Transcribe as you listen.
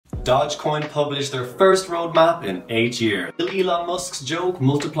Dogecoin published their first roadmap in 8 years. Will Elon Musk's joke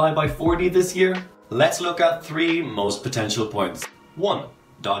multiply by 40 this year? Let's look at 3 most potential points. 1.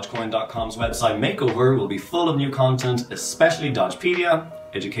 Dogecoin.com's website makeover will be full of new content, especially Dogepedia,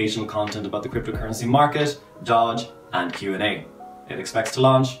 educational content about the cryptocurrency market, Doge, and Q&A. It expects to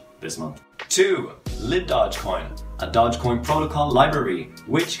launch this month. 2. Dogecoin, a Dogecoin protocol library,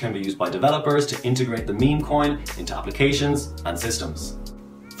 which can be used by developers to integrate the meme coin into applications and systems.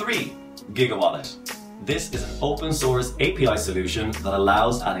 3. GigaWallet. This is an open source API solution that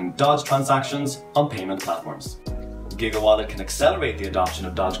allows adding Doge transactions on payment platforms. GigaWallet can accelerate the adoption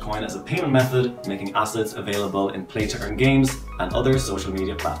of Dogecoin as a payment method, making assets available in play-to-earn games and other social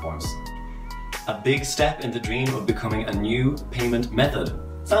media platforms. A big step in the dream of becoming a new payment method.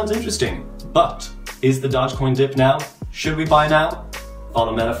 Sounds interesting, but is the Dogecoin dip now? Should we buy now?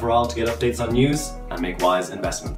 Follow Meta for All to get updates on news and make wise investments.